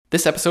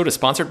This episode is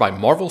sponsored by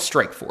Marvel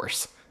Strike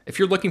Force. If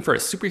you're looking for a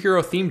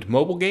superhero-themed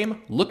mobile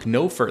game, look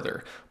no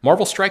further.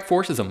 Marvel Strike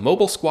Force is a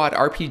mobile squad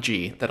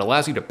RPG that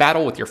allows you to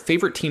battle with your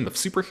favorite team of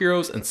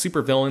superheroes and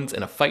supervillains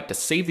in a fight to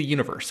save the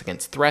universe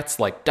against threats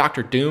like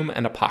Doctor Doom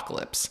and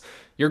Apocalypse.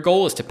 Your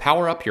goal is to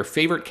power up your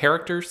favorite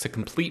characters to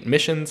complete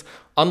missions,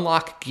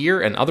 unlock gear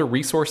and other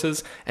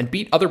resources, and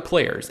beat other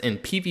players in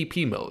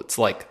PvP modes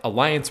like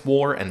Alliance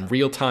War and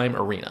Real-Time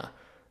Arena.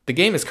 The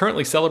game is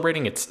currently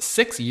celebrating its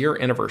 6-year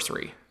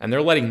anniversary, and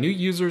they're letting new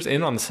users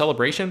in on the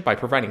celebration by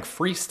providing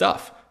free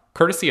stuff,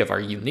 courtesy of our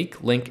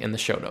unique link in the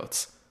show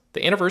notes.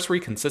 The anniversary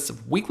consists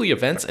of weekly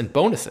events and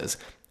bonuses,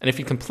 and if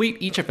you complete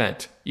each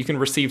event, you can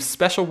receive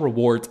special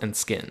rewards and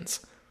skins.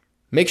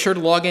 Make sure to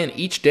log in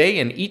each day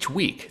and each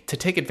week to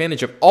take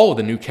advantage of all of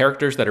the new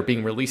characters that are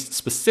being released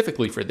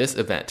specifically for this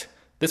event.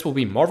 This will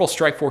be Marvel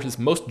Strike Force's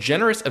most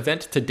generous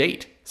event to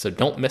date, so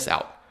don't miss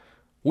out.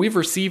 We've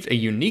received a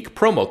unique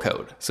promo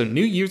code, so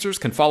new users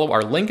can follow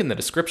our link in the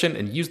description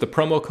and use the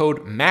promo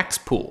code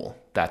MAXPOOL.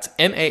 That's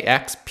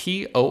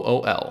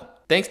MAXPOOL.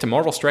 Thanks to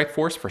Marvel Strike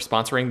Force for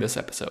sponsoring this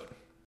episode.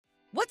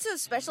 What's so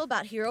special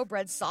about Hero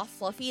Bread's soft,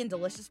 fluffy, and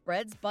delicious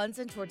breads, buns,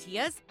 and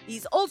tortillas?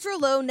 These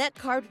ultra-low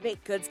net-carb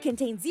baked goods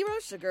contain zero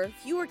sugar,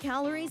 fewer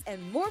calories,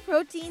 and more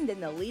protein than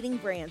the leading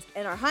brands,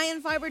 and are high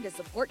in fiber to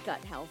support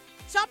gut health.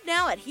 Shop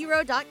now at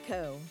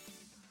hero.co.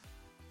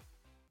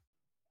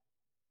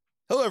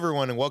 Hello,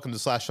 everyone, and welcome to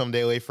Slash Film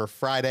Daily for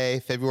Friday,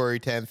 February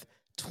 10th,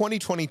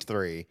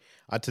 2023.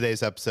 On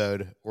today's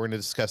episode, we're going to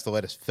discuss the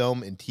latest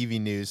film and TV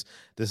news.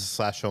 This is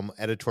Slash Film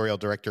editorial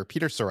director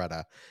Peter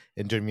Sciretta,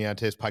 and joining me on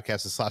today's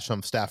podcast is Slash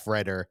Film staff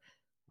writer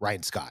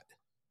Ryan Scott.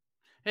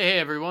 Hey,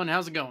 everyone,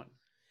 how's it going?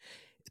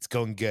 It's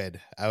going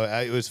good.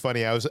 It was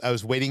funny. I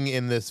was waiting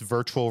in this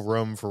virtual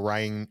room for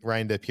Ryan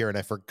to appear, and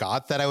I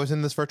forgot that I was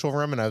in this virtual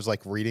room, and I was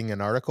like reading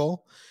an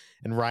article,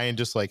 and Ryan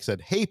just like said,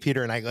 "Hey,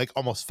 Peter," and I like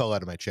almost fell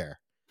out of my chair.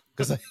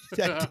 Because I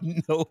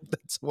didn't know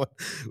that's what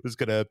was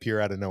going to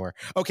appear out of nowhere.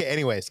 Okay,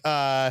 anyways.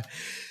 Okay,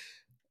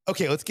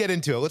 let's get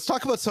into it. Let's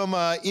talk about some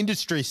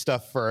industry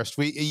stuff first.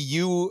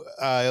 You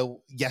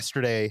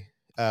yesterday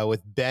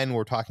with Ben,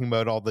 we're talking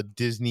about all the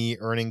Disney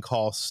earning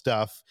call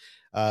stuff.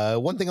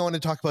 One thing I want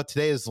to talk about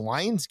today is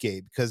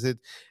Lionsgate, because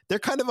they're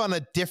kind of on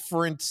a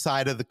different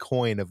side of the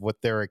coin of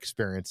what they're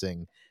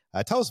experiencing.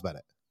 Tell us about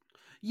it.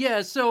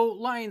 Yeah, so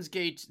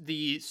Lionsgate,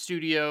 the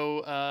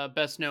studio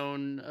best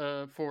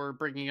known for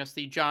bringing us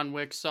the John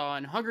Wick, Saw,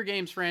 and Hunger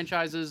Games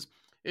franchises,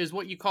 is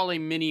what you call a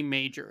mini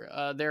major.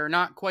 They're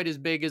not quite as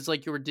big as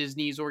like your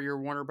Disney's or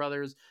your Warner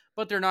Brothers,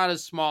 but they're not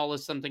as small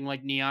as something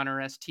like Neon or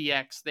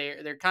STX.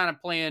 They're kind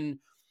of playing,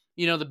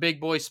 the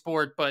big boy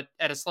sport, but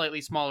at a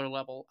slightly smaller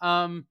level.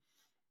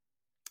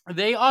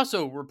 They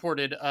also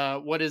reported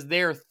what is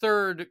their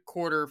third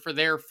quarter for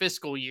their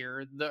fiscal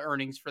year, the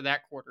earnings for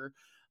that quarter.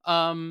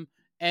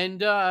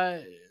 And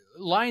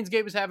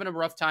Lionsgate was having a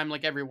rough time,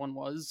 like everyone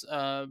was,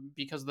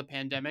 because of the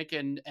pandemic,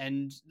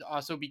 and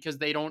also because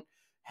they don't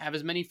have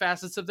as many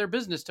facets of their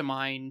business to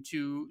mine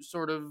to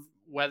sort of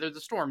weather the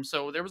storm.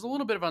 So there was a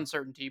little bit of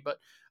uncertainty, but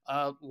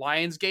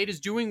Lionsgate is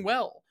doing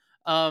well.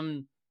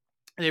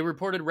 They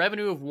reported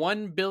revenue of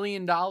 $1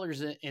 billion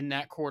in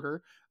that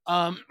quarter,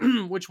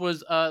 which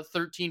was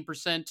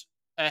 13%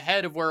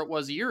 ahead of where it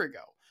was a year ago.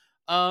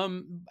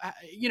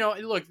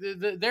 Look,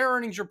 their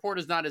earnings report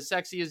is not as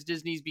sexy as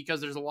Disney's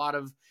because there's a lot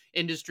of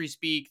industry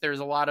speak. There's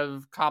a lot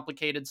of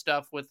complicated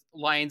stuff with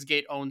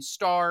Lionsgate owns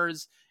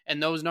Starz,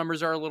 and those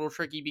numbers are a little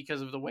tricky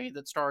because of the way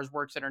that Starz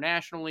works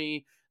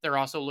internationally. They're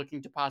also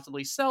looking to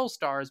possibly sell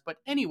Starz. But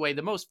anyway,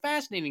 the most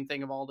fascinating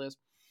thing of all this,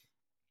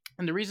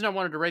 and the reason I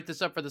wanted to write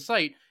this up for the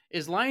site,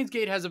 is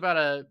Lionsgate has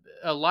about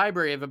a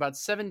library of about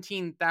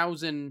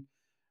 17,000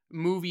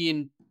 movie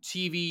and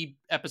TV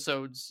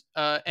episodes,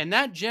 and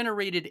that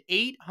generated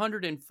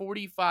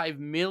 $845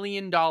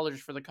 million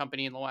for the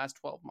company in the last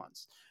 12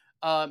 months,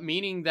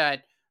 meaning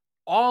that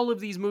all of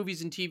these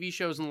movies and TV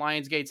shows in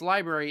Lionsgate's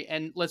library,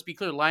 and let's be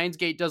clear,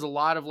 Lionsgate does a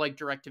lot of like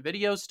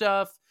direct-to-video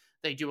stuff,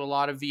 they do a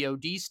lot of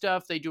VOD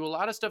stuff, they do a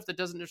lot of stuff that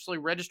doesn't necessarily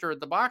register at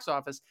the box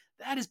office.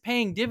 That is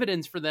paying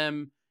dividends for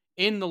them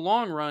in the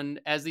long run,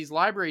 as these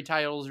library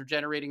titles are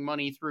generating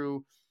money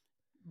through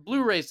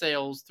Blu-ray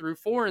sales, through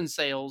foreign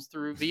sales,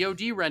 through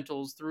VOD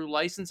rentals, through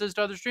licenses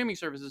to other streaming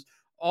services.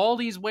 All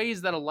these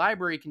ways that a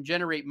library can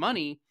generate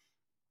money,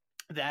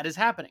 that is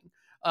happening.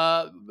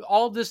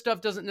 All this stuff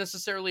doesn't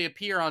necessarily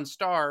appear on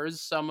Starz.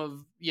 Some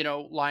of,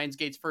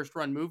 Lionsgate's first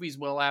run movies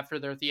will after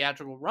their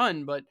theatrical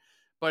run, but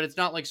it's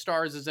not like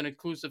Starz is an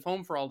exclusive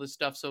home for all this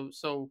stuff.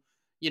 So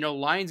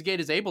Lionsgate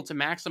is able to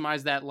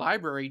maximize that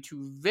library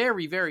to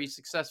very, very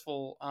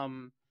successful,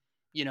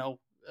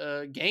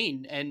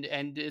 gain, and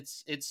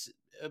it's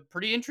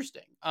pretty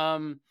interesting.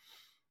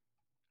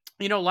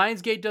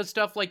 Lionsgate does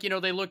stuff like,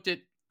 they looked at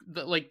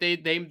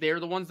they're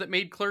the ones that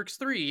made Clerks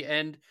 3,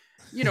 and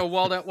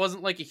while that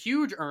wasn't like a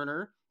huge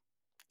earner,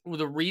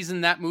 the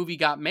reason that movie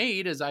got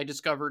made, as I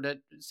discovered at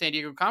San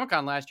Diego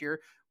Comic-Con last year,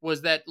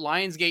 was that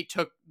Lionsgate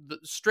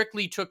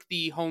strictly took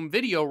the home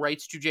video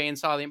rights to Jay and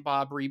Silent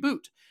Bob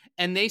Reboot,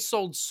 and they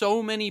sold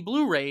so many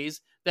Blu-rays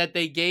that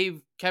they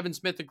gave Kevin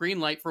Smith the green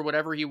light for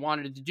whatever he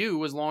wanted to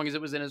do as long as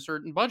it was in a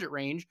certain budget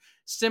range,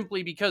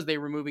 simply because they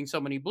were moving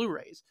so many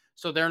Blu-rays.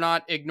 So they're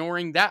not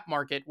ignoring that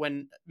market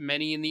when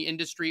many in the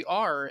industry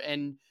are.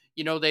 And,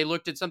 you know, they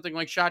looked at something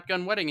like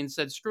Shotgun Wedding and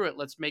said, screw it,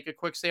 let's make a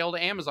quick sale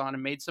to Amazon,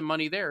 and made some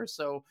money there.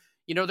 So,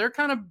 you know, they're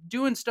kind of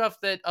doing stuff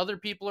that other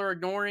people are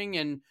ignoring.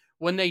 And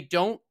when they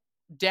don't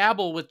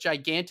dabble with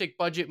gigantic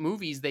budget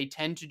movies, they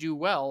tend to do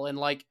well. And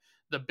like,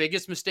 the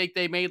biggest mistake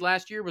they made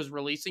last year was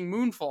releasing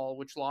Moonfall,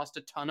 which lost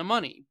a ton of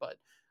money, but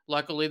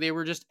luckily they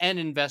were just an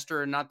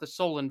investor and not the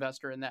sole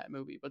investor in that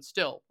movie. But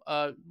still,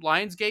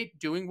 Lionsgate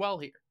doing well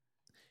here.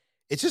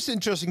 It's just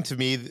interesting to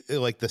me,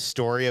 like the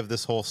story of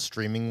this whole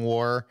streaming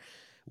war.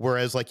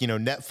 Whereas, like, you know,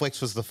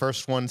 Netflix was the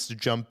first ones to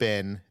jump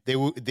in.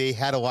 They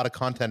had a lot of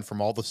content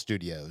from all the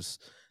studios.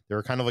 They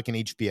were kind of like an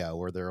HBO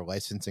where they're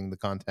licensing the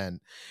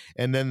content.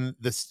 And then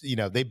this, you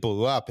know, they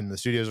blew up and the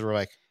studios were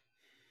like,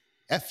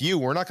 F you,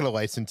 we're not going to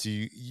license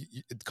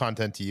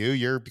content to you.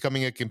 You're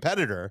becoming a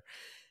competitor.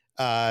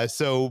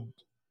 So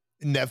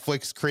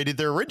Netflix created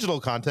their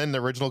original content.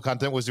 The original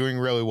content was doing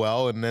really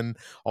well. And then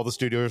all the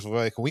studios were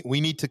like,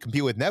 we need to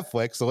compete with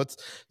Netflix. So let's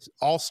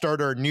all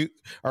start our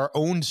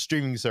own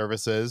streaming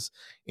services.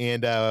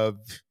 And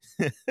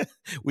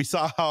we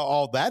saw how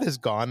all that has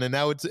gone. And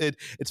now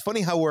it's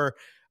funny how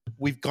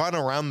we've gone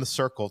around the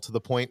circle to the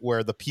point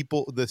where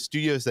the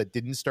studios that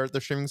didn't start their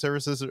streaming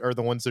services are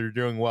the ones that are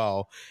doing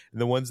well.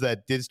 And the ones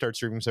that did start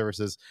streaming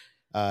services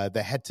that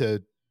had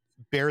to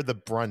bear the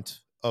brunt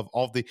of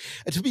all and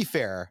to be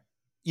fair,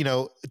 you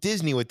know,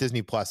 Disney with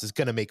Disney Plus is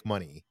going to make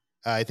money.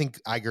 I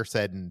think Iger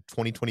said in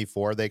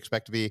 2024, they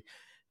expect to be.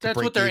 That's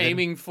what they're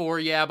aiming for.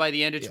 Yeah. By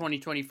the end of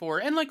 2024.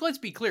 And like, let's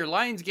be clear,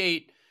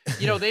 Lionsgate,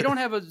 you know, they don't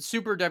have a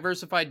super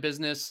diversified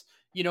business.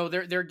 You know,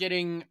 they're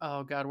getting,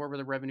 oh God, what were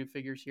the revenue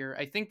figures here?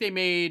 I think they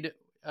made,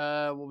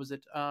 what was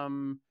it?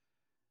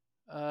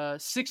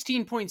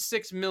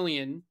 16.6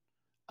 million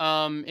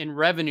in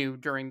revenue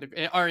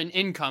or in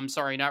income,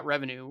 sorry, not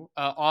revenue,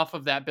 off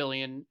of that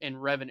billion in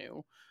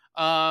revenue.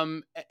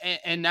 And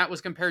that was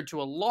compared to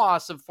a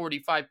loss of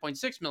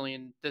 45.6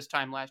 million this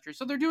time last year.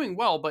 So they're doing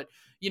well, but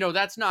you know,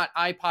 that's not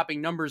eye-popping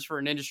numbers for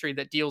an industry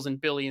that deals in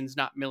billions,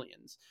 not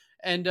millions.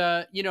 And,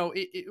 you know,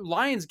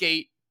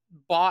 Lionsgate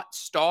bought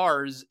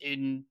Starz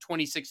in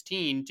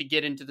 2016 to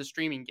get into the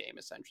streaming game,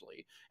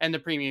 essentially, and the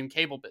premium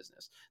cable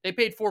business. They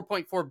paid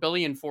 $4.4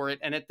 billion for it.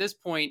 And at this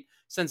point,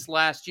 since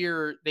last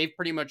year, they've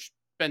pretty much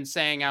been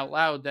saying out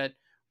loud that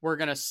we're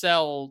going to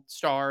sell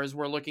Starz.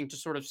 We're looking to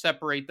sort of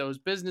separate those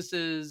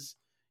businesses,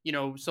 you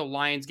know, so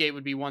Lionsgate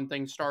would be one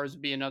thing, Starz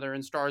would be another,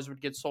 and Starz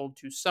would get sold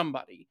to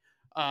somebody.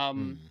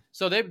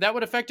 So that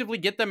would effectively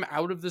get them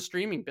out of the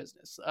streaming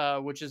business,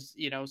 which is,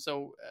 you know,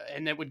 so,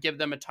 and it would give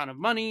them a ton of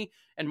money.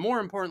 And more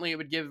importantly, it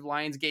would give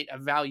Lionsgate a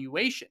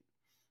valuation,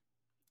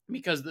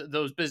 because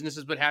those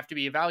businesses would have to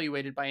be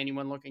evaluated by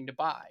anyone looking to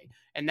buy.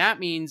 And that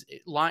means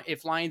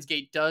if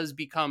Lionsgate does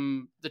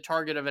become the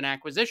target of an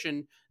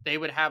acquisition, they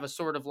would have a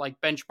sort of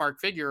like benchmark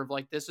figure of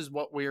like, this is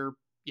what we're,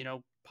 you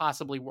know,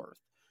 possibly worth.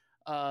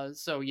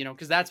 So, you know,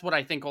 because that's what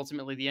I think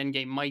ultimately the end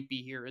game might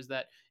be here, is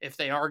that if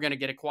they are going to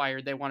get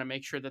acquired, they want to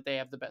make sure that they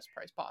have the best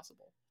price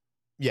possible.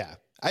 Yeah.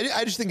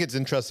 I just think it's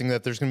interesting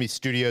that there's going to be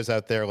studios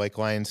out there like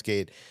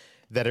Lionsgate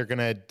that are going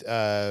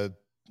to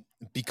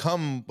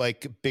become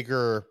like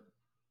bigger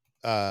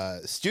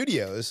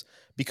studios,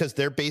 because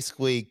they're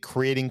basically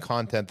creating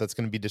content that's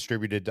going to be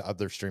distributed to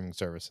other streaming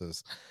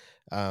services,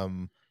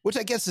 which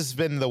I guess has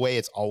been the way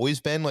it's always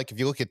been. Like if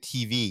you look at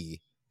TV,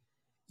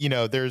 you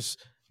know, there's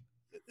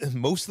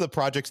most of the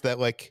projects that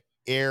like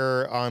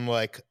air on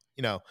like,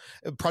 you know,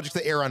 projects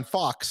that air on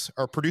Fox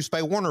are produced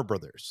by Warner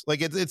Brothers.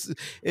 Like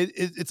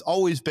it's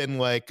always been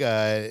like,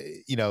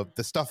 you know,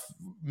 the stuff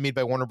made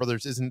by Warner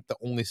Brothers isn't the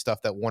only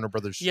stuff that Warner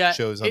Brothers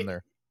shows on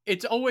there.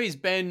 It's always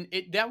been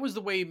that was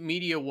the way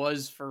media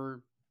was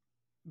for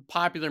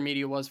popular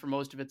media was for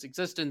most of its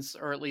existence,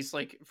 or at least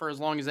like for as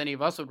long as any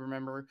of us would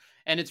remember.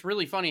 And it's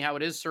really funny how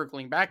it is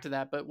circling back to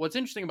that. But what's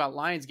interesting about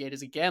Lionsgate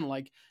is, again,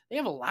 like they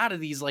have a lot of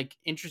these like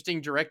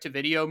interesting direct to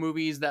video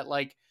movies that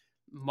like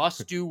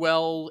must do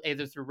well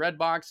either through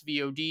Redbox,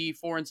 VOD,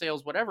 foreign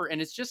sales, whatever.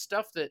 And it's just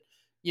stuff that,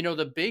 you know,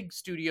 the big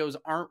studios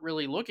aren't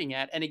really looking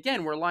at. And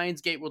again, where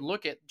Lionsgate would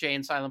look at Jay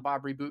and Silent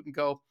Bob Reboot and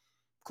go,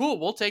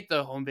 cool, we'll take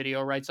the home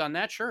video rights on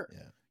that, sure.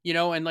 Yeah. You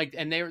know, and like,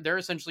 and they're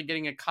essentially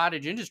getting a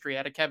cottage industry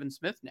out of Kevin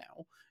Smith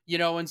now, you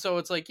know, and so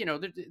it's like, you know,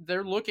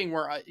 they're looking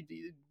where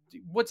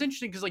what's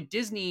interesting, because like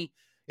Disney,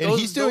 and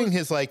he's doing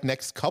his like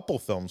next couple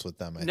films with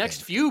them, I think.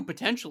 Few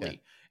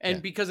potentially. Yeah.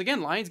 And because again,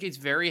 Lionsgate's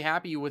very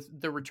happy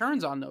with the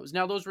returns on those.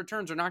 Now those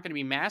returns are not going to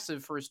be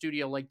massive for a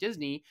studio like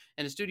Disney,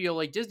 and a studio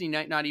like Disney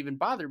might not even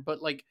bother,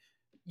 but like,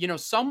 you know,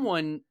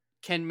 someone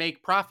can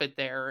make profit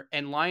there,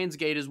 and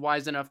Lionsgate is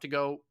wise enough to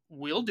go,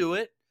 we'll do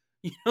it.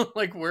 You know,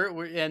 like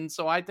we're and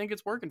so I think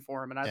it's working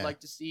for him, and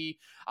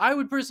I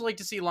would personally like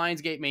to see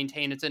Lionsgate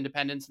maintain its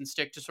independence and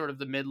stick to sort of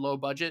the mid-low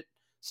budget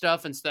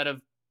stuff instead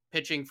of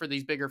pitching for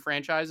these bigger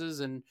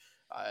franchises, and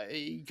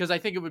because I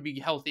think it would be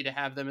healthy to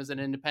have them as an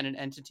independent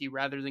entity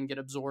rather than get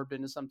absorbed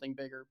into something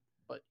bigger.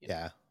 But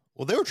yeah,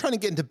 Well, they were trying to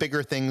get into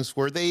bigger things.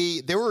 Were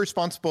they were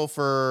responsible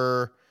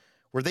for?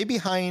 Were they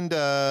behind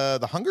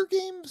the Hunger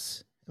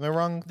Games? Am I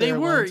wrong? They there,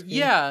 were,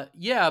 Lionsgate?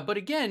 yeah. But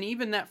again,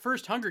 even that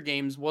first Hunger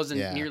Games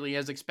wasn't Yeah. nearly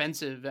as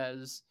expensive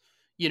as,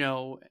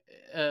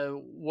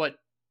 what,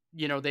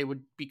 they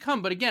would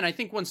become. But again, I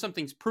think when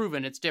something's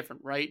proven, it's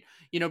different, right?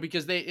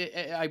 Because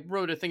I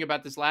wrote a thing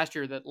about this last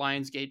year that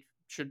Lionsgate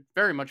should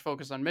very much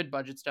focus on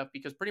mid-budget stuff,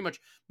 because pretty much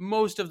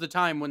most of the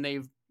time when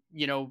they've,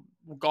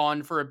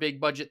 gone for a big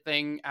budget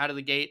thing out of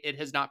the gate, it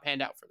has not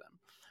panned out for them.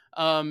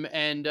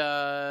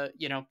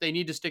 They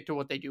need to stick to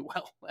what they do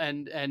well.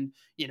 And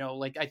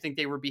I think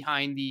they were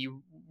behind the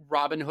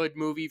Robin Hood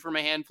movie from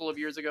a handful of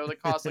years ago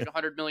that cost like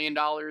 $100 million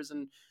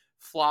and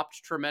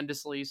flopped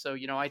tremendously. So,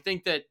 I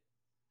think that,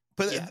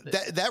 But yeah,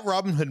 that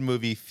Robin Hood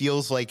movie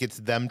feels like it's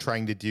them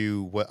trying to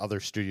do what other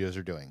studios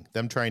are doing.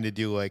 Them trying to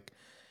do like,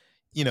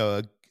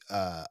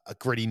 a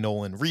gritty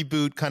Nolan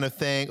reboot kind of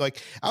thing.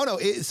 Like, I don't know.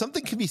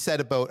 Something can be said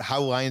about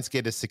how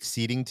Lionsgate is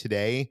succeeding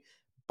today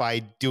by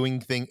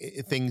doing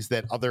things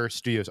that other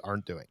studios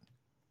aren't doing.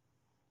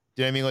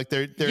 Do you know what I mean? Like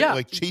they're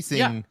like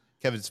chasing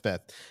Kevin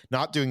Smith,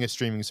 not doing a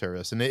streaming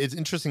service. And it's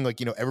interesting,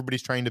 like,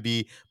 everybody's trying to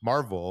be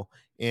Marvel,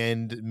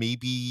 and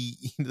maybe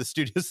the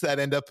studios that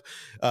end up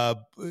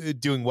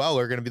doing well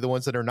are going to be the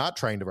ones that are not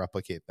trying to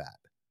replicate that.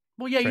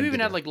 Well, yeah, you even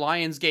had like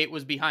Lionsgate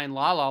was behind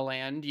La La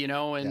Land,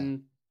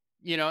 and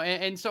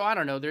so I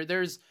don't know.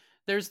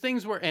 There's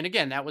things where, and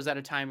again, that was at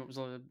a time, it was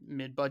a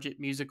mid-budget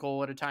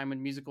musical at a time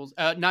when musicals,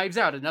 Knives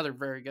Out, another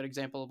very good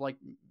example of like,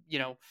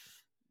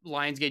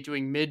 Lionsgate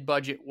doing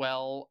mid-budget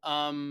well.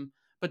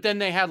 But then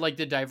they had like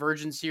the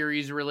Divergent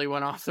series really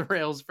went off the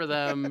rails for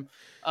them.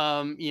 They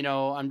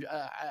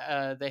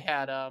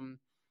had,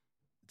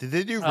 did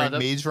they do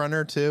Maze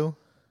Runner too?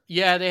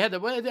 Yeah, they had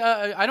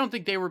I don't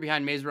think they were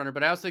behind Maze Runner,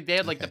 but I also think they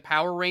had like the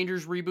Power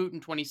Rangers reboot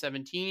in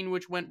 2017,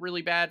 which went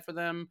really bad for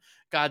them.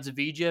 Gods of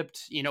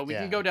Egypt, we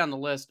can go down the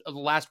list of The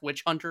Last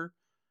Witch Hunter.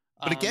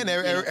 But again,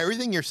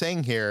 everything you're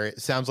saying here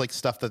sounds like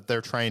stuff that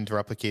they're trying to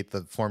replicate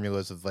the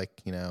formulas of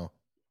like,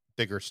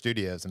 bigger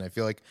studios. And I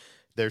feel like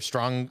the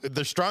strong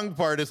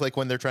part is like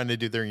when they're trying to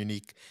do their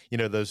unique,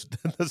 those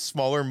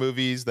smaller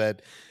movies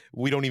that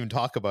we don't even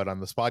talk about on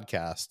this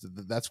podcast.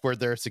 That's where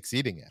they're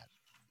succeeding at.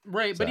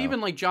 Right, but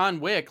even like John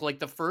Wick, like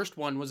the first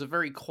one was a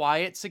very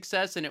quiet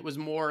success, and it was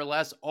more or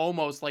less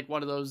almost like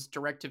one of those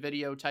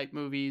direct-to-video type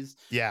movies.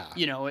 Yeah.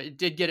 It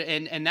did get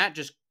it, and that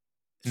just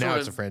now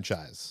it's a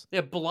franchise.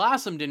 It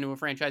blossomed into a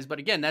franchise, but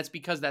again, that's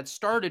because that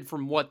started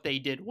from what they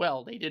did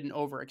well. They didn't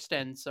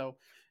overextend. So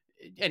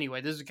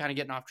anyway, this is kind of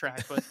getting off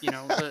track, but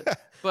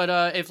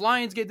if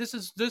Lionsgate,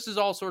 this is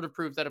all sort of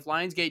proof that if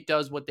Lionsgate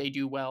does what they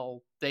do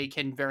well, they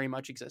can very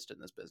much exist in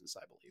this business,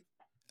 I believe.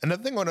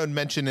 Another thing I want to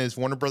mention is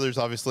Warner Brothers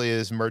obviously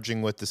is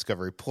merging with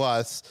Discovery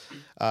Plus,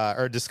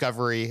 or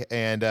Discovery,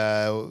 and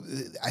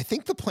I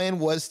think the plan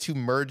was to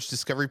merge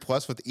Discovery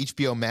Plus with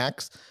HBO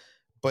Max,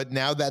 but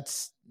now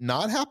that's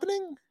not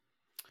happening.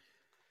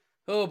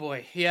 Oh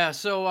boy, yeah.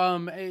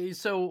 So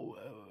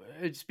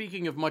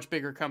speaking of much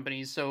bigger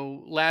companies,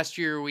 so last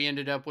year we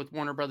ended up with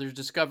Warner Brothers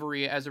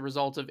Discovery as a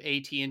result of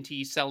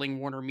AT&T selling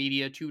Warner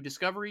Media to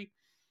Discovery.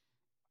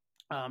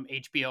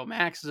 HBO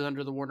Max is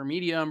under the Warner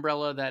Media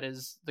umbrella. That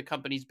is the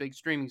company's big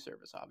streaming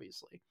service,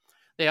 obviously.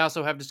 They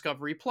also have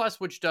Discovery Plus,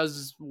 which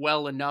does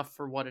well enough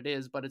for what it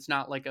is, but it's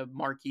not like a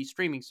marquee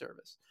streaming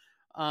service.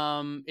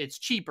 It's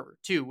cheaper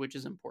too, which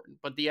is important.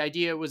 But the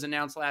idea was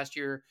announced last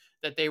year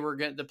that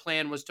the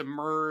plan was to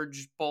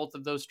merge both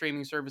of those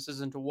streaming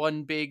services into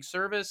one big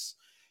service.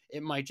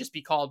 It might just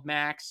be called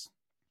Max.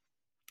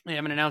 They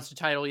haven't announced a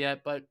title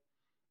yet, but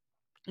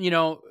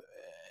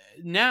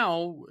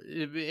now,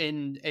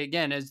 and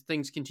again, as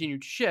things continue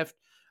to shift,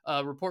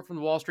 a report from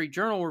the Wall Street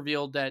Journal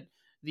revealed that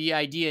the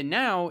idea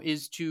now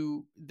is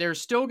they're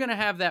still going to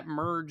have that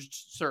merged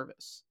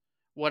service,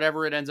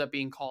 whatever it ends up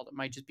being called. It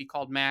might just be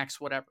called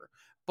Max, whatever.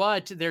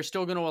 But they're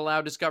still going to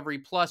allow Discovery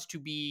Plus to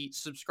be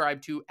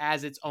subscribed to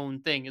as its own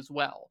thing as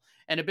well.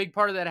 And a big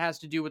part of that has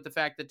to do with the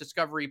fact that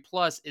Discovery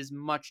Plus is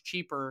much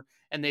cheaper,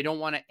 and they don't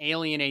want to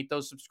alienate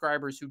those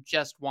subscribers who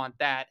just want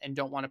that and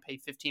don't want to pay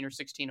 $15 or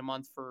 $16 a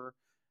month for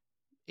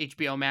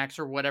HBO Max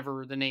or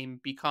whatever the name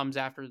becomes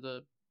after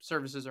the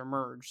services are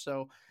merged.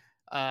 So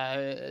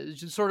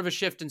just sort of a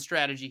shift in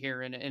strategy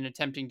here in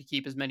attempting to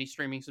keep as many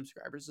streaming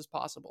subscribers as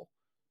possible.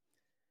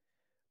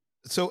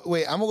 So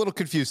wait, I'm a little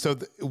confused. So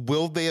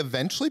will they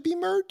eventually be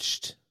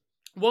merged?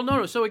 Well,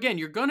 no. So again,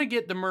 you're going to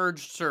get the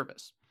merged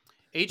service.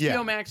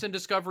 HBO Max and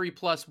Discovery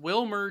Plus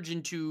will merge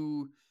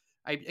into,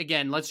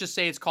 let's just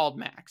say it's called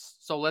Max.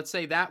 So let's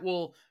say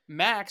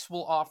Max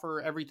will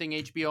offer everything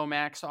HBO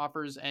Max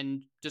offers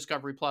and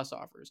Discovery Plus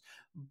offers.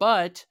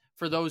 But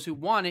for those who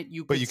want it,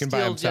 you can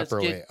buy them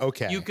separately.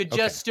 You could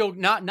just still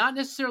not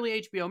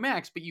necessarily HBO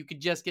Max, but you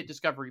could just get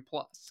Discovery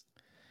Plus.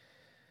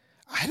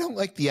 I don't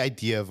like the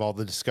idea of all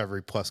the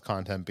Discovery Plus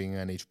content being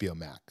on HBO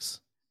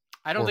Max.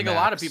 I don't think a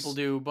lot of people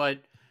do, but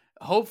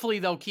hopefully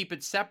they'll keep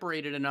it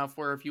separated enough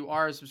where if you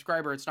are a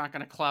subscriber, it's not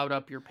going to cloud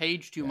up your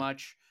page too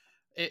much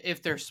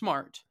if they're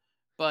smart.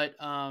 But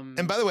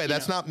and by the way,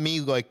 that's not me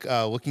like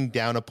looking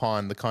down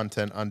upon the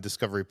content on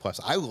Discovery Plus.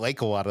 I like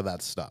a lot of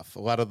that stuff.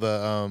 A lot of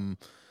the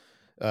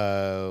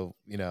the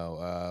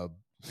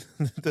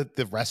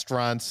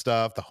restaurant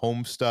stuff, the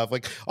home stuff,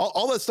 like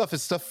all that stuff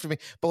is stuff for me.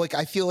 But like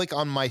I feel like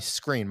on my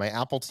screen, my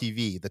Apple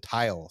TV, the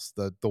tiles,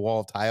 the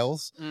wall of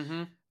tiles,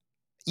 I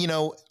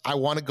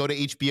want to go to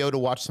HBO to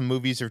watch some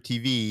movies or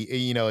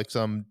TV, like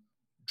some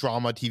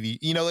drama TV,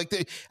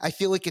 like I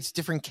feel like it's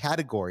different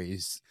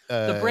categories.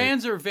 The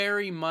brands are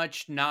very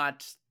much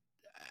not,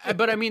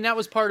 but I mean, that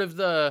was part of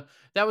the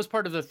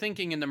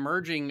thinking and the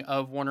merging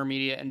of Warner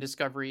Media and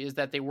Discovery, is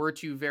that they were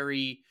two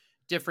very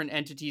different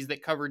entities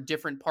that covered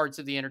different parts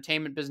of the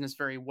entertainment business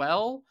very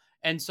well.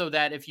 And so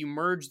that if you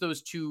merge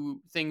those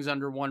two things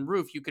under one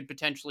roof, you could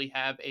potentially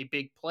have a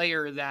big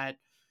player that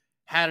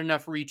had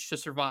enough reach to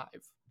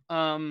survive.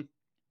 But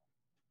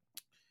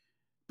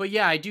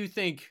yeah, I do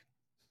think,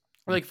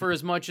 like, for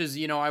as much as,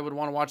 I would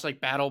want to watch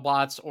like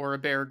BattleBots or a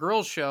Bear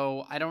Grylls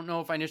show, I don't know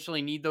if I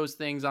initially need those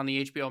things on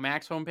the HBO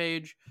Max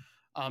homepage,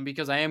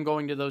 because I am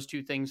going to those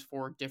two things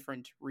for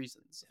different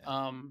reasons.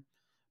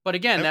 But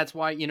again, that's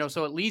why,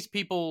 so at least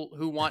people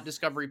who want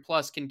Discovery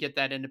Plus can get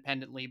that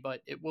independently,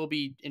 but it will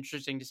be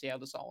interesting to see how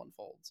this all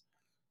unfolds.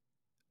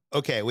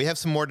 Okay, we have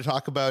some more to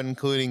talk about,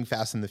 including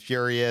Fast and the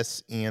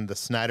Furious and the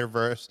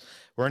Snyderverse.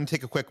 We're going to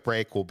take a quick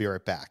break. We'll be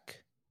right back.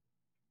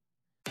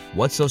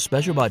 What's so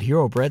special about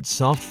Hero Bread's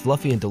soft,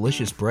 fluffy, and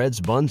delicious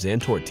breads, buns,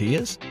 and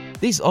tortillas?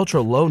 These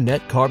ultra-low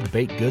net-carb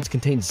baked goods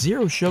contain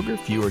zero sugar,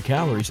 fewer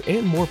calories,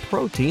 and more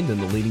protein than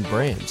the leading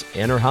brands,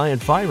 and are high in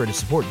fiber to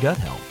support gut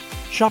health.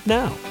 Shop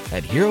now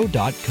at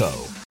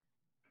hero.co.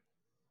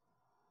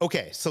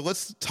 Okay, so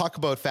let's talk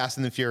about Fast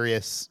and the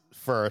Furious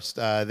first.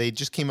 They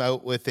just came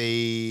out with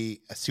a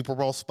Super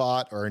Bowl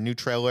spot or a new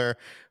trailer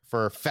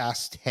for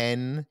Fast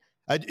 10.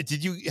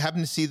 Did you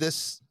happen to see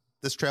this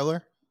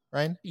trailer,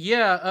 Ryan?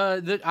 Yeah,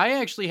 I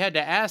actually had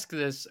to ask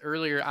this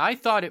earlier. I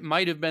thought it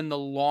might have been the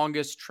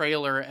longest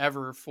trailer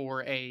ever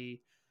for a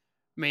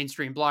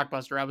mainstream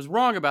blockbuster. I was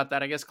wrong about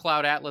that. I guess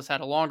Cloud Atlas had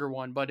a longer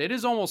one, but it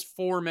is almost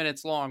 4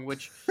 minutes long,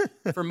 which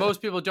for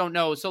most people don't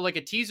know. So like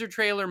a teaser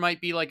trailer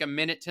might be like a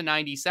minute to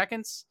 90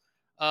 seconds.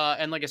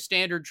 And like a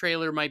standard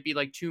trailer might be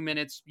like 2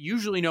 minutes,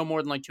 usually no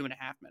more than like 2.5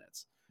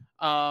 minutes.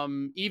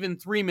 Even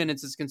 3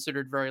 minutes is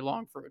considered very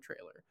long for a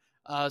trailer.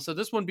 So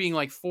this one being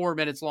like 4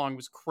 minutes long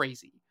was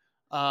crazy.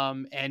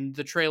 And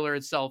the trailer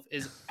itself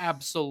is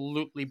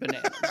absolutely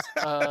bananas.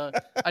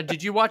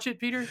 Did you watch it,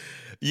 Peter?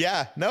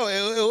 Yeah, no,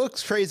 it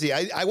looks crazy.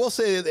 I will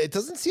say it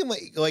doesn't seem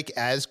like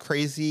as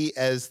crazy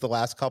as the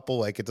last couple.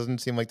 Like it doesn't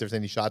seem like there's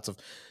any shots of,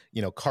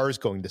 cars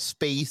going to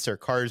space or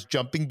cars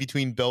jumping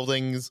between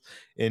buildings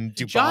in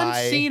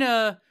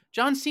Dubai.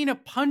 John Cena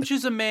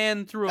punches a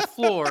man through a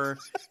floor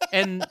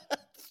and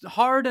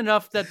hard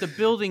enough that the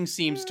building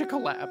seems to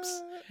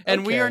collapse.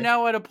 And we are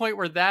now at a point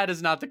where that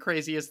is not the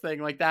craziest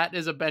thing. Like that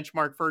is a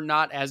benchmark for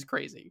not as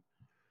crazy.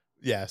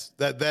 Yes,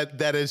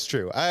 that is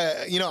true.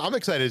 I'm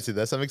excited to see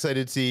this. I'm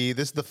excited to see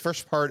this is the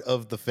first part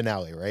of the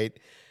finale, right?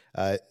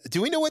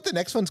 Do we know what the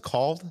next one's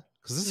called?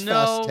 Because this is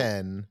Fast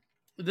 10.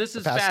 This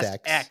is Fast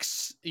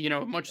X,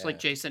 much like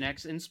Jason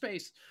X in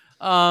space.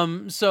 I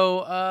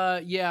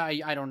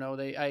don't know.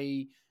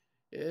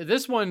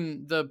 This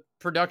one, the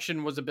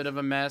production was a bit of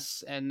a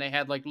mess, and they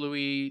had like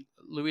Louis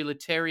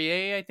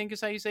Leterrier, I think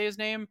is how you say his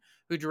name,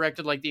 who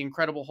directed like the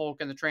Incredible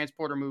Hulk and the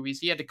Transporter movies.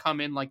 He had to come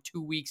in like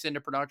 2 weeks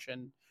into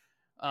production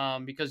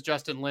because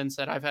Justin Lin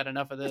said, "I've had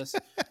enough of this,"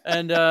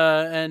 and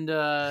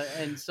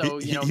so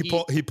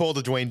he pulled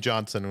a Dwayne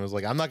Johnson and was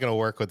like, "I'm not going to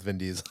work with Vin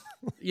Diesel."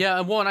 Yeah,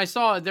 well, and I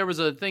saw there was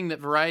a thing that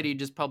Variety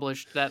just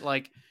published that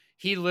like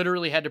he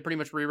literally had to pretty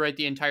much rewrite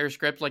the entire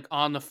script like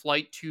on the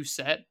flight to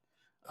set.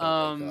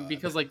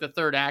 Because like the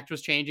third act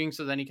was changing,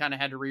 so then he kind of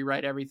had to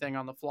rewrite everything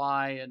on the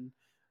fly. And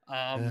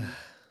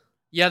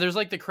there's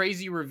like the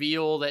crazy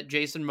reveal that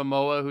Jason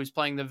Momoa, who's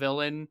playing the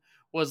villain,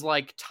 was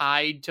like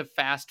tied to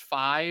Fast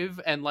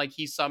 5, and like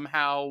he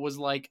somehow was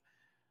like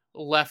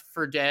left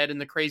for dead in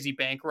the crazy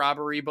bank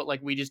robbery, but like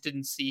we just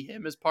didn't see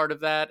him as part of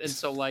that. And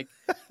so like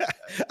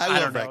I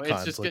don't love know,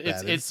 it's just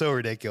it's so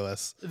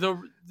ridiculous.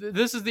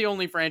 This is the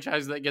only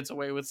franchise that gets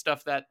away with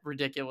stuff that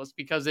ridiculous,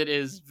 because it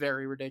is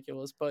very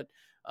ridiculous. But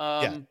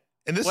and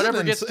this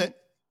whatever gets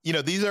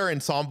these are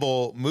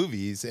ensemble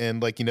movies,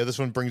 and like this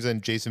one brings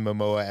in Jason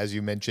Momoa, as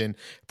you mentioned,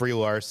 Brie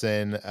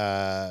Larson,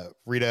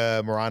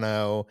 Rita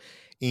Moreno,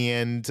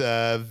 and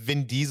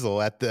Vin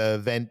Diesel. At the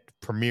event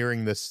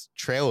premiering this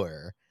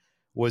trailer,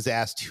 was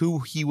asked who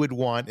he would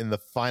want in the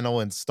final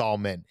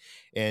installment,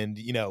 and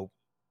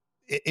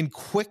in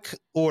quick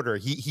order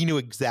he knew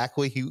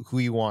exactly who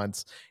he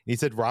wants. And he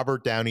said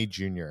Robert Downey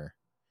Jr.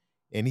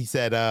 And he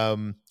said,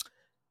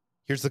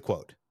 here's the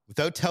quote: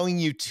 "Without telling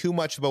you too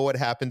much about what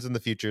happens in the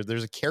future,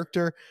 there's a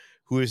character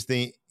who is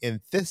the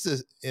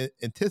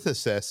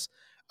antithesis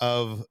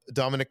of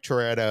Dominic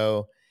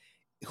Toretto,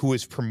 who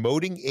is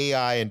promoting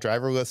AI and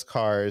driverless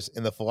cars,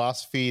 and the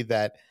philosophy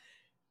that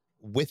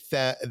with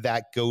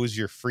that goes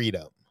your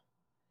freedom.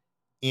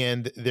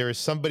 And there is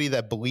somebody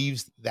that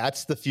believes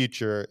that's the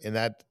future, and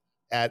that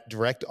at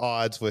direct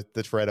odds with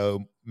the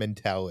Toretto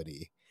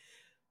mentality,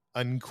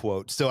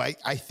 unquote. So I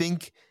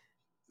think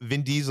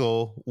Vin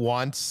Diesel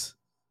wants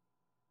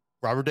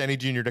Robert Downey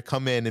Jr. to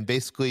come in and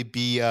basically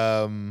be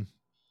the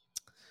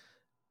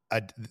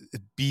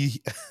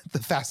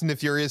Fast and the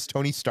Furious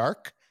Tony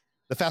Stark,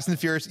 the Fast and the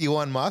Furious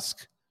Elon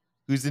Musk,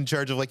 who's in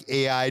charge of like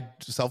AI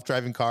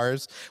self-driving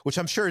cars, which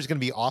I'm sure is going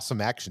to be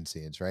awesome action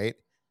scenes, right?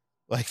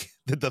 Like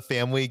the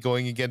family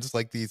going against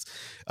like these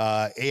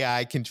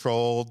AI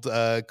controlled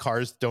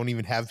cars don't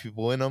even have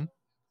people in them.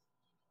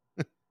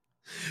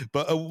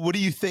 But what do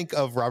you think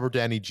of Robert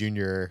Downey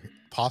Jr.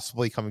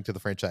 possibly coming to the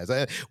franchise?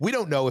 We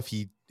don't know if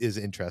he is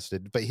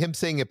interested, but him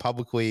saying it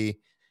publicly,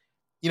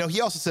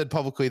 he also said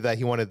publicly that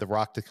he wanted The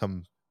Rock to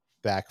come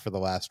back for the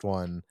last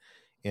one,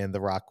 and The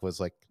Rock was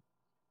like,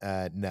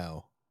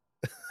 no.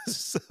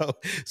 so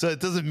it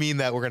doesn't mean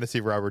that we're going to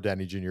see Robert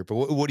Downey Jr., but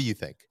what do you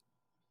think?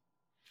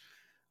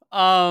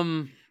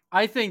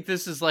 I think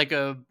this is like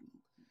a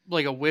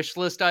wish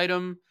list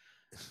item,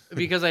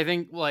 because I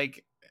think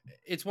like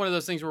it's one of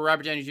those things where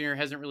Robert Downey Jr.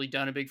 hasn't really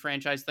done a big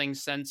franchise thing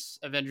since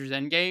Avengers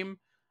Endgame.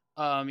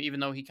 Even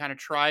though he kind of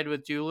tried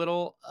with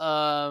Doolittle.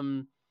 I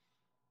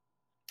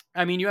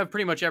mean, you have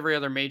pretty much every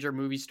other major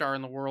movie star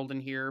in the world in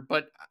here,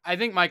 but I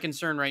think my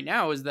concern right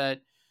now is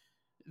that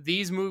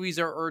these movies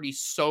are already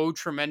so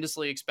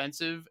tremendously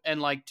expensive,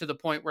 and like to the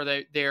point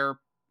where they're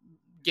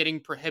getting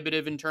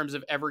prohibitive in terms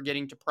of ever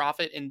getting to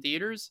profit in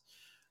theaters.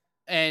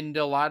 And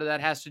a lot of that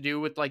has to do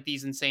with like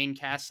these insane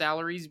cast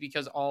salaries,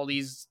 because all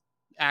these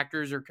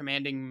actors are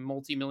commanding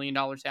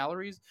multi-million-dollar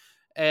salaries.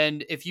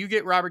 And if you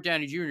get Robert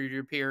Downey Jr. to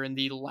appear in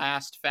the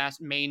last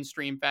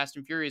mainstream Fast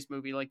and Furious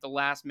movie, like the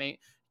last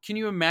can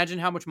you imagine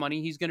how much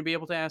money he's going to be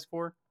able to ask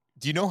for?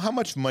 Do you know how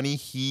much money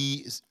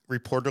he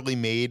reportedly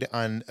made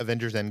on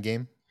Avengers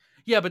Endgame?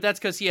 Yeah, but that's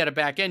because he had a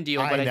back end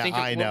deal. But I think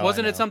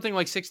wasn't it something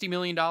like $60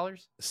 million?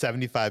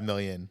 $75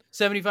 million.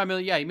 75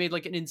 million. Yeah, he made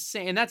like an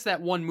insane, and that's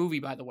that one movie,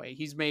 by the way.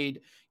 He's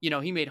made,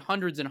 he made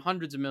hundreds and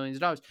hundreds of millions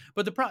of dollars.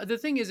 But the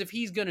thing is, if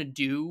he's gonna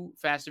do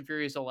Fast and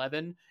Furious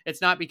 11,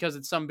 it's not because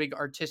it's some big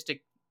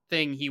artistic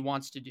thing he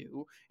wants to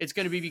do. It's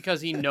going to be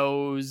because he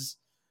knows,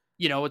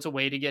 it's a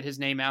way to get his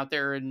name out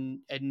there and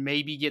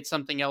maybe get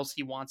something else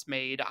he wants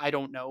made. I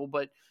don't know,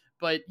 but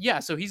yeah.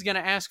 So he's gonna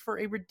ask for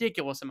a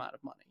ridiculous amount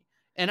of money.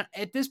 And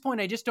at this point,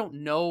 I just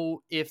don't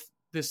know if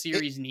the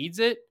series needs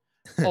it.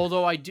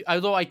 although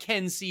I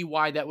can see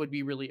why that would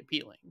be really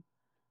appealing.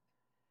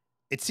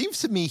 It seems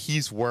to me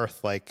he's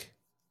worth like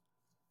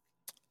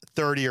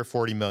 $30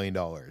 or $40 million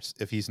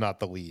if he's not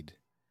the lead,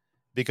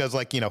 because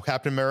like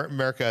Captain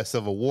America: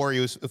 Civil War, he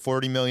was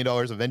 $40 million.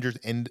 Avengers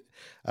and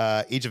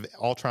Age of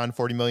Ultron,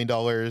 $40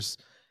 million.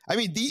 I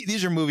mean,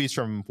 these are movies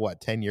from what,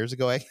 10 years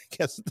ago, I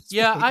guess.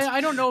 Yeah,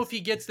 I don't know if he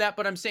gets that,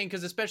 but I'm saying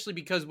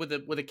because with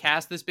a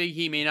cast this big,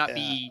 he may not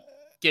be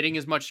getting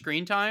as much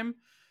screen time.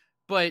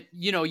 But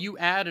you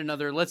add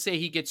another, let's say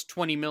he gets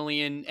 20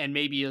 million and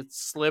maybe a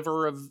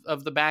sliver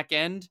of the back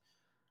end.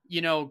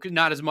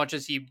 Not as much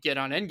as he'd get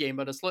on Endgame,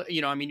 but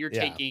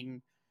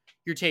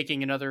you're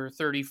taking another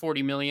 30,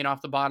 40 million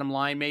off the bottom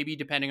line, maybe,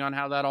 depending on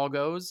how that all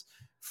goes.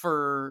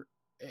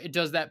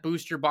 Does that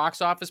boost your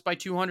box office by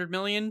 200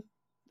 million?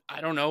 I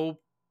don't know,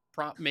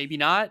 maybe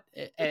not.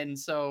 And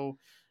so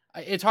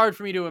it's hard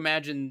for me to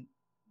imagine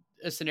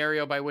a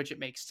scenario by which it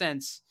makes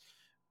sense.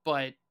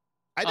 But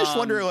I just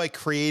wonder, like,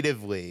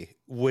 creatively,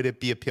 would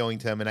it be appealing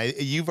to him? And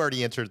you've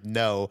already answered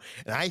no.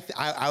 And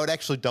I would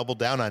actually double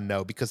down on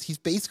no, because he's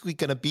basically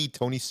going to be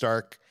Tony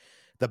Stark,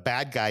 the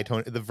bad guy,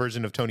 the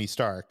version of Tony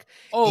Stark.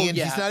 Oh, and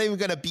he's not even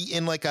going to be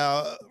in like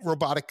a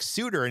robotic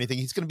suit or anything.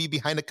 He's going to be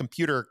behind a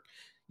computer,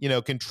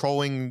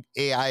 controlling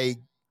AI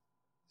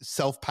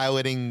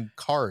self-piloting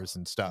cars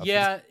and stuff.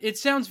 Yeah, it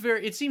seems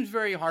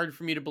very hard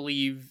for me to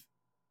believe,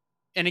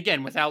 and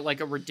again, without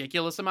like a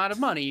ridiculous amount of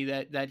money,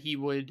 that he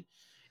would.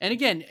 And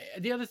again,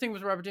 the other thing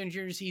with Robert Downey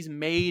Jr. is he's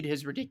made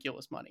his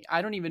ridiculous money.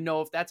 I don't even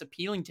know if that's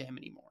appealing to him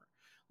anymore.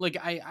 Like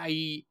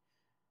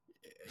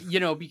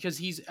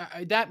because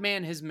that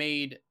man has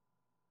made,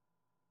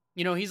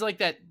 he's like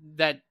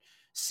that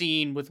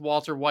scene with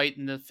Walter White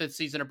in the 5th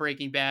season of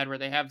Breaking Bad where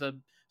they have the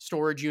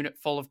storage unit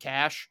full of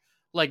cash,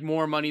 like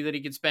more money that he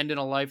could spend in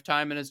a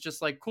lifetime. And it's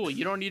just like, cool,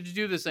 you don't need to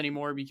do this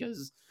anymore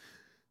because,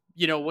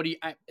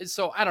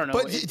 so I don't know.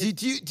 But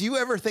do you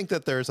ever think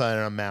that there's an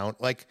amount?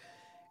 Like,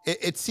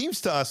 it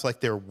seems to us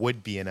like there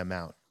would be an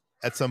amount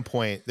at some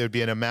point. There'd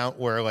be an amount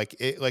where like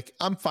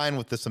I'm fine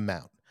with this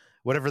amount,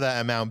 whatever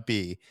that amount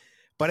be.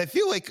 But I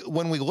feel like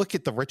when we look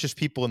at the richest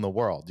people in the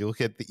world, you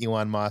look at the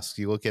Elon Musk,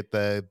 you look at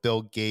the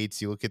Bill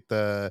Gates, you look at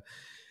the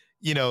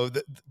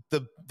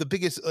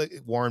biggest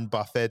Warren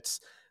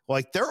Buffett's,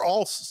 like they're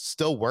all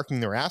still working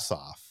their ass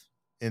off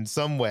in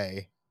some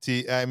way.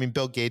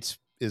 Bill Gates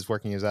is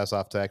working his ass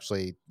off to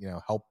actually,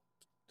 help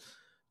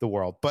the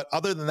world. But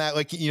other than that,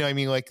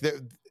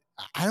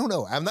 I don't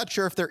know. I'm not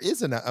sure if there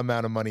is an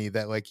amount of money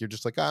that like you're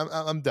just like,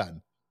 I'm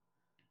done.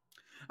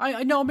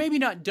 I know, maybe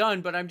not done,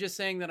 but I'm just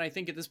saying that I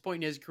think at this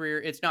point in his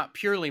career, it's not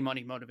purely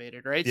money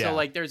motivated, right? Yeah. So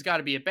like, there's got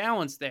to be a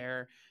balance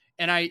there,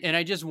 and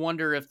I just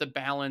wonder if the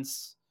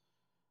balance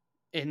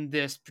in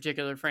this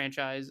particular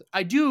franchise.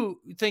 I do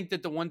think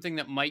that the one thing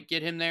that might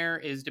get him there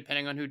is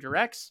depending on who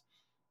directs,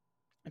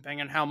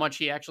 depending on how much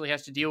he actually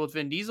has to deal with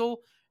Vin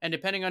Diesel, and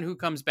depending on who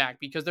comes back,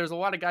 because there's a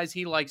lot of guys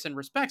he likes and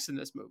respects in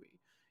this movie.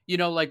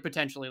 Like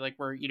potentially, like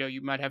where,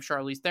 you might have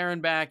Charlize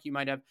Theron back, you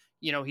might have,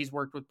 he's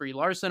worked with Brie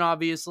Larson,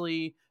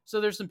 obviously. So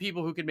there's some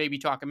people who could maybe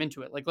talk him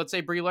into it. Like, let's say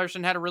Brie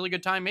Larson had a really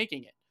good time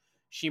making it.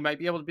 She might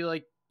be able to be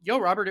like, yo,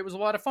 Robert, it was a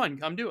lot of fun.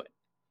 Come do it.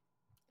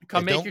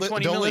 Come make your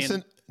 20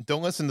 million.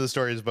 Don't listen to the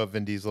stories about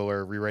Vin Diesel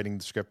or rewriting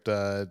the script,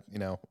 on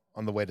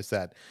the way to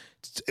set.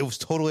 It was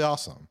totally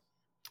awesome.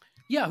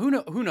 Yeah, who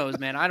knows,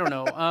 man? I don't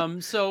know.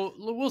 So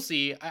we'll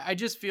see. I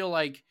just feel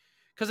like,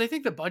 because I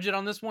think the budget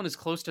on this one is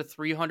close to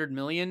 300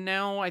 million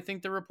now. I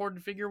think the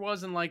reported figure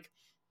was, and like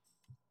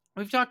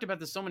we've talked about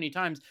this so many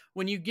times.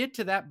 When you get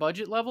to that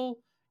budget level,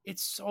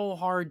 it's so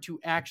hard to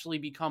actually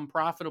become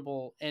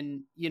profitable.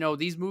 And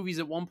these movies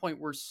at one point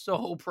were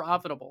so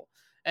profitable,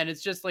 and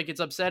it's just like, it's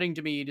upsetting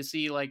to me to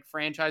see like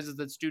franchises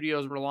that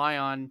studios rely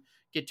on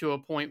get to a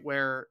point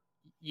where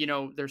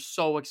they're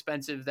so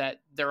expensive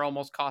that they're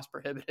almost cost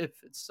prohibitive.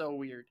 It's so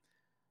weird.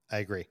 I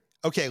agree.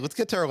 Okay, let's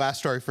get to our last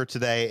story for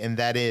today, and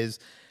that is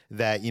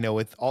that,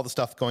 with all the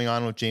stuff going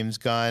on with James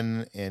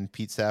Gunn and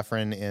Pete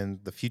Safran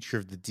and the future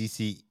of the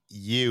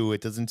DCU,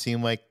 it doesn't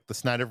seem like the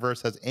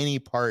Snyderverse has any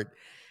part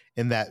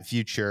in that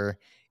future.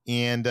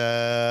 And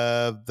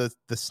the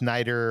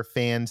Snyder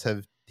fans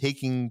have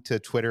taken to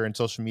Twitter and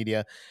social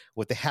media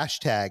with the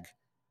hashtag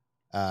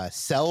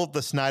sell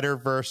the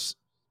Snyderverse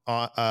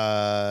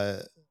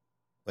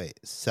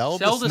sell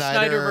the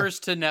Snyderverse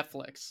to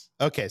Netflix.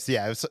 Okay, so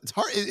yeah, it's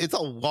hard. It's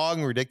a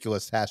long,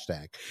 ridiculous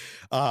hashtag,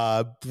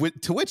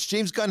 to which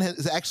James Gunn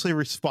has actually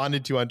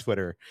responded to on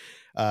Twitter.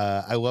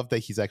 I love that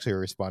he's actually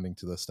responding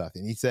to this stuff,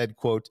 and he said,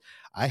 "quote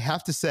I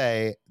have to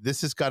say,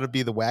 this has got to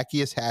be the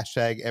wackiest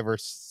hashtag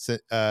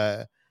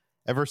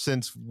ever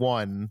since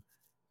one.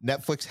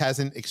 Netflix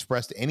hasn't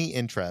expressed any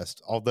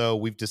interest, although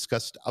we've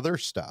discussed other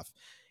stuff,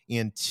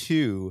 and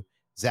two,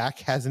 Zach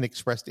hasn't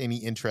expressed any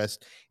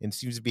interest and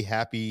seems to be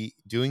happy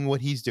doing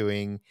what he's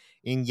doing.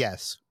 And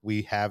yes,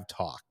 we have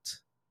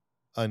talked,"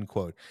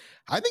 unquote.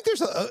 I think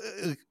there's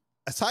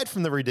aside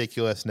from the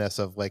ridiculousness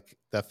of like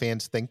the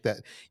fans think that,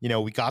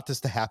 we got this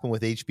to happen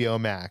with HBO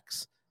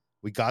Max.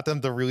 We got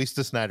them to release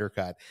the Snyder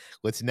Cut.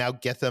 Let's now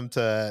get them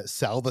to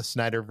sell the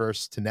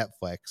Snyderverse to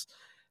Netflix.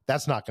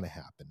 That's not going to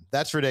happen.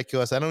 That's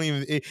ridiculous. I don't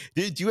even,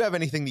 do you have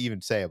anything to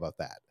even say about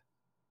that?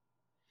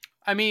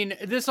 I mean,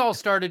 this all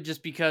started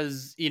just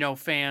because,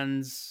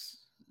 fans,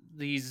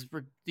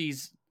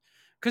 because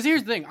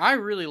here's the thing. I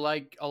really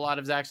like a lot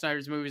of Zack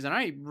Snyder's movies, and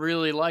I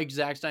really liked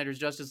Zack Snyder's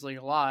Justice League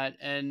a lot.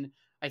 And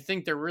I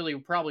think there really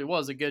probably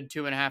was a good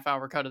 2.5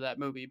 hour cut of that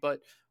movie.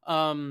 But,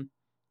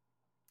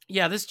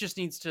 yeah, this just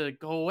needs to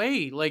go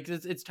away. Like,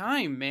 it's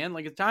time, man.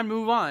 Like, it's time to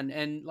move on.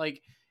 And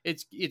like,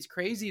 it's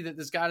crazy that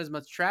this got as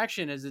much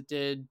traction as it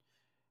did.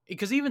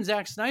 Because even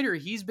Zack Snyder,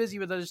 he's busy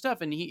with other stuff.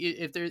 And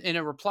if there, in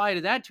a reply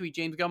to that tweet,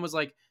 James Gunn was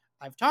like,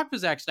 I've talked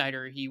with Zack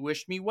Snyder. He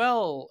wished me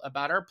well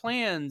about our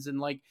plans. And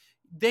like,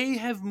 they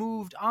have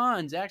moved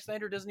on. Zack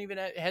Snyder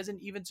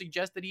hasn't even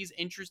suggested he's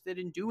interested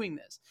in doing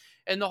this.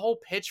 And the whole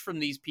pitch from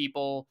these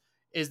people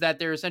is that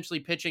they're essentially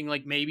pitching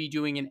like maybe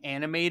doing an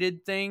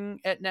animated thing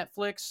at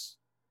Netflix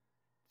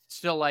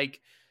to like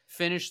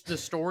finish the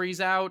stories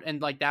out. And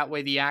like that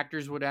way the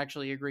actors would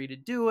actually agree to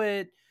do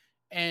it.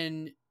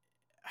 And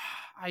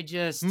I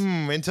just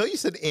until you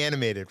said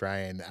animated,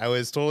 Ryan, I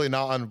was totally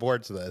not on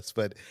board to this,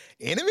 but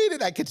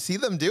animated, I could see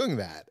them doing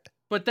that.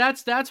 But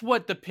that's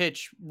what the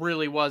pitch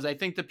really was. I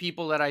think the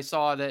people that I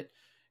saw that,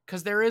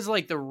 because there is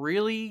like the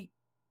really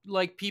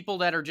like people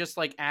that are just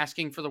like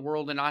asking for the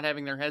world and not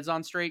having their heads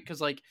on straight.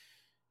 Because like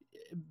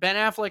Ben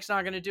Affleck's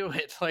not going to do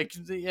it. Like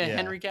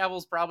Henry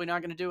Cavill's probably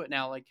not going to do it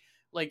now. Like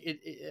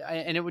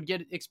and it would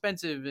get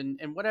expensive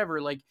and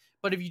whatever. Like,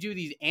 but if you do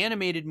these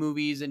animated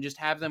movies and just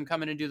have them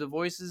come in and do the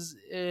voices,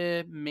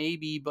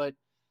 maybe. But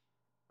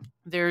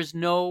there's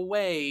no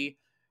way,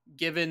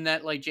 given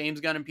that like James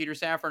Gunn and Peter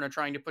Safran are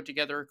trying to put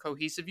together a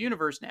cohesive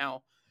universe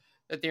now,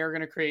 that they are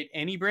going to create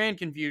any brand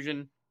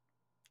confusion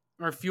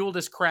or fuel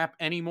this crap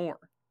anymore.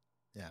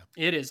 Yeah,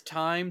 it is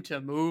time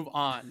to move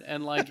on.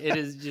 And like, it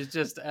is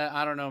just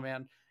I don't know,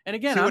 man. And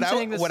again,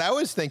 what I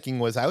was thinking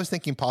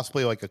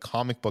possibly like a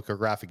comic book or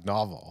graphic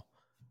novel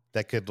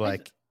that could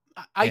like.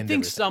 I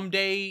think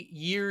someday,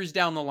 years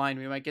down the line,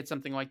 we might get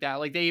something like that.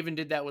 Like they even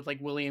did that with like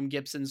William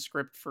Gibson's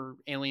script for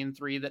Alien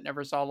 3 that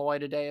never saw the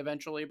light of day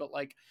eventually. But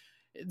like,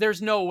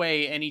 there's no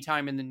way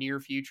anytime in the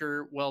near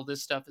future, while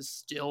this stuff is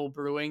still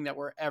brewing, that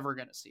we're ever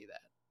going to see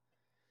that.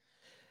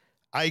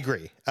 I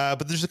agree.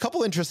 But there's a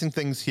couple interesting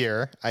things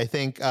here. I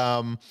think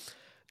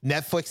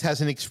Netflix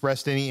hasn't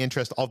expressed any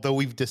interest, although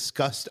we've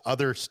discussed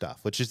other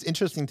stuff, which is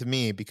interesting to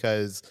me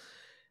because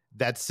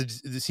that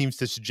seems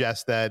to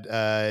suggest that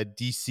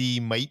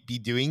DC might be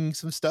doing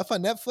some stuff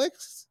on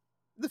Netflix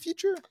in the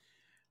future.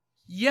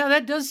 Yeah,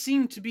 that does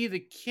seem to be the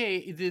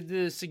case,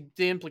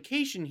 the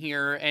implication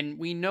here. And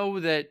we know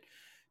that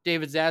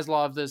David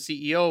Zaslav, the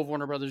CEO of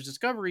Warner Brothers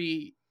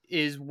Discovery,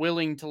 is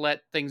willing to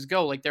let things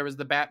go. Like there was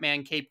the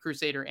Batman Cape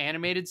Crusader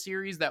animated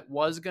series that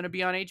was going to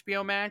be on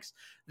HBO Max.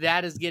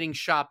 That is getting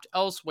shopped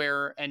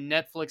elsewhere, and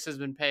Netflix has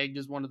been pegged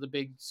as one of the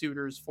big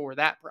suitors for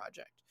that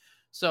project.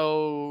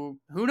 So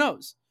who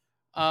knows?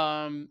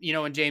 And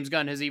James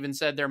Gunn has even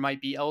said there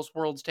might be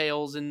Elseworlds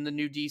tales in the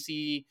new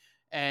DC,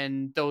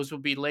 and those will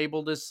be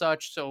labeled as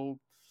such. So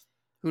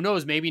who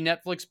knows? Maybe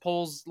Netflix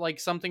pulls like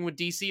something with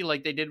DC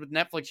like they did with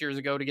Netflix years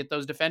ago to get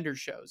those Defenders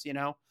shows,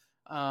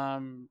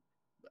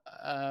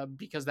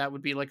 because that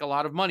would be like a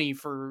lot of money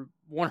for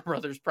Warner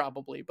Brothers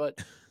probably. But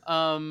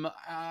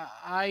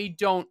I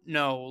don't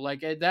know.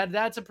 Like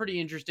that's a pretty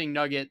interesting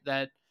nugget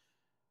that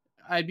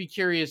I'd be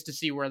curious to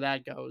see where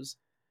that goes.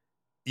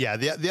 Yeah.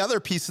 The other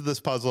piece of this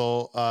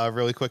puzzle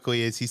really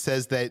quickly is he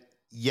says that,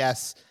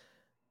 yes,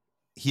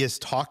 he has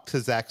talked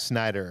to Zack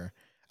Snyder.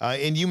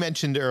 And you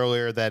mentioned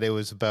earlier that it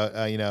was about,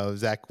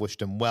 Zack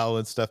wished him well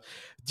and stuff.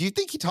 Do you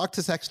think he talked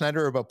to Zack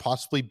Snyder about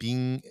possibly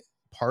being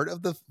part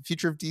of the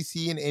future of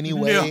DC in any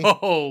way?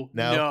 No.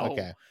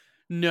 Okay.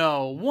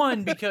 No.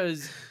 One,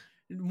 because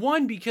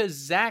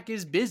Zack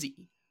is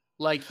busy.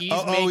 Like he's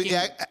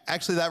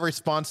actually that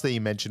response that you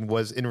mentioned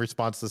was in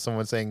response to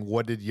someone saying,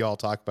 what did y'all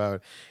talk about?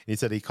 And he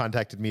said he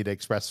contacted me to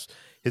express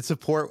his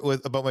support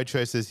about my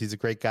choices. He's a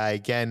great guy.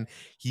 Again,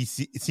 he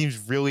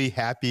seems really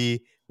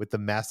happy with the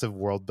massive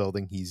world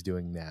building he's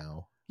doing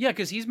now. Yeah,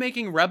 because he's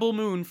making Rebel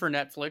Moon for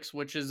Netflix,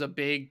 which is a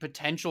big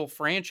potential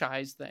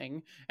franchise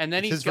thing. And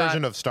then his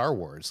version of Star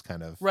Wars,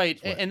 kind of. Right.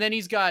 And then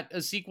he's got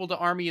a sequel to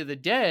Army of the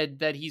Dead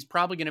that he's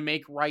probably going to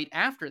make right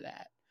after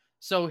that.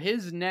 So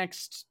his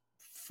next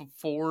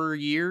 4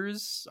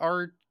 years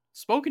are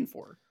spoken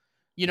for,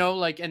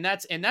 and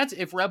that's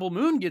if Rebel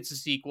Moon gets a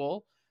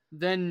sequel,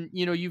 then,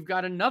 you've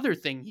got another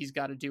thing he's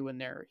got to do in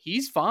there.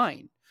 He's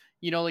fine.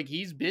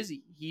 He's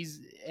busy.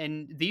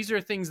 And these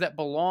are things that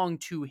belong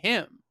to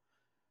him,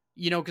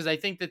 because I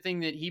think the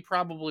thing that he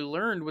probably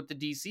learned with the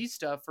DC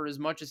stuff, for as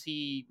much as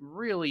he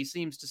really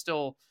seems to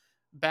still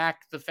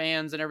back the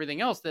fans and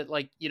everything else, that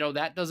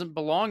that doesn't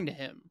belong to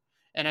him.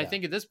 And I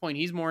think at this point,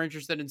 he's more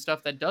interested in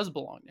stuff that does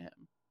belong to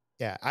him.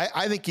 Yeah,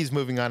 I think he's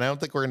moving on. I don't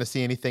think we're going to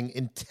see anything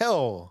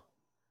until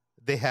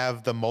they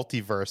have the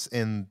multiverse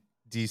in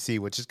DC,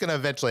 which is going to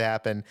eventually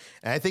happen.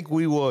 And I think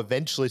we will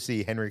eventually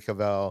see Henry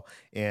Cavill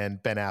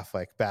and Ben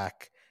Affleck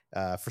back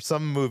for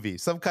some movie,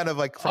 some kind of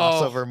like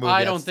crossover movie.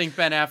 I don't think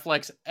Ben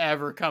Affleck's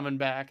ever coming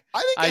back.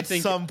 I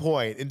think some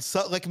point, in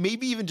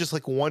maybe even just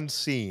like one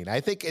scene. I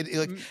think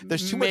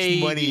there's too much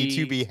money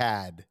to be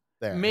had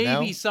there.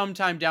 Maybe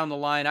sometime down the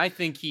line. I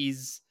think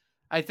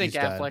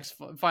Affleck's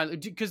finally,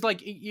 because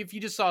if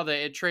you just saw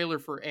the trailer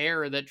for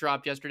Air that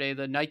dropped yesterday,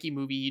 the Nike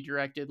movie he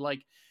directed,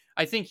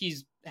 I think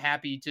he's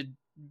happy to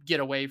get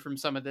away from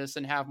some of this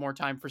and have more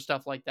time for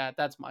stuff like that.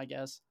 That's my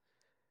guess.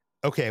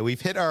 Okay, we've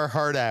hit our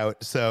heart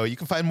out. So you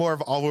can find more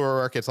of all of our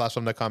work at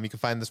slashfilm.com. You can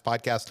find this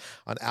podcast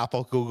on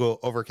Apple, Google,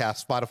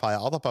 Overcast, Spotify,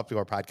 all the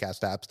popular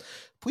podcast apps.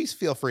 Please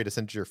feel free to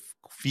send your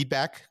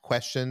feedback,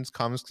 questions,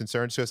 comments,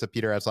 concerns to us at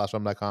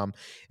peter@slashfilm.com.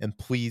 And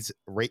please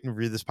rate and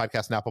review this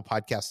podcast on Apple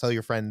Podcasts. Tell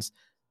your friends,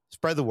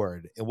 spread the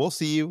word, and we'll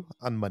see you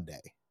on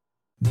Monday.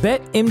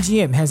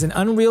 BetMGM has an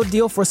unreal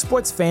deal for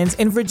sports fans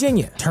in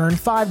Virginia. Turn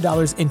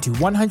 $5 into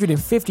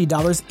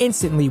 $150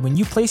 instantly when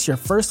you place your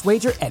first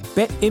wager at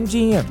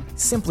BetMGM.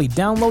 Simply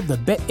download the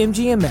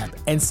BetMGM app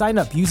and sign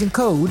up using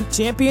code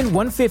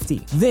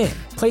Champion150. Then,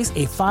 place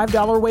a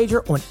 $5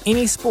 wager on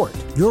any sport.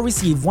 You'll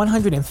receive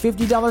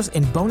 $150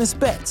 in bonus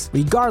bets,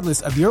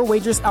 regardless of your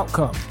wager's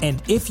outcome. And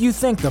if you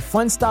think the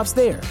fun stops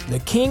there, the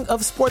king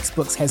of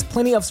sportsbooks has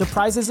plenty of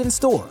surprises in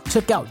store.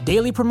 Check out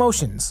daily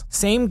promotions,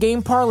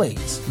 same-game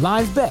parlays,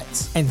 live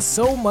bets, and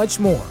so much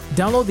more.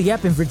 Download the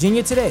app in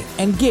Virginia today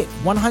and get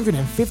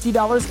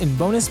 $150 in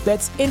bonus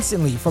bets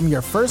instantly from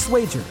your first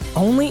wager.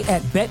 Only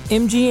at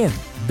BetMGM.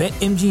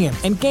 BetMGM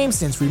and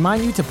GameSense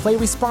remind you to play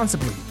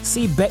responsibly.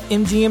 See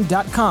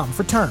BetMGM.com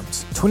for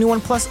terms. 21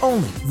 plus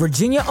only.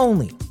 Virginia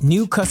only.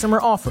 New customer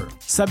offer.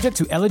 Subject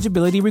to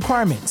eligibility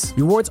requirements.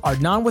 Rewards are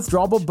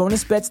non-withdrawable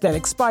bonus bets that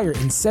expire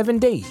in 7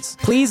 days.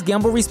 Please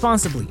gamble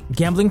responsibly.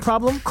 Gambling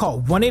problem?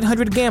 Call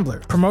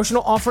 1-800-GAMBLER.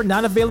 Promotional offer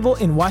not available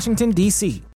in Washington, D.C.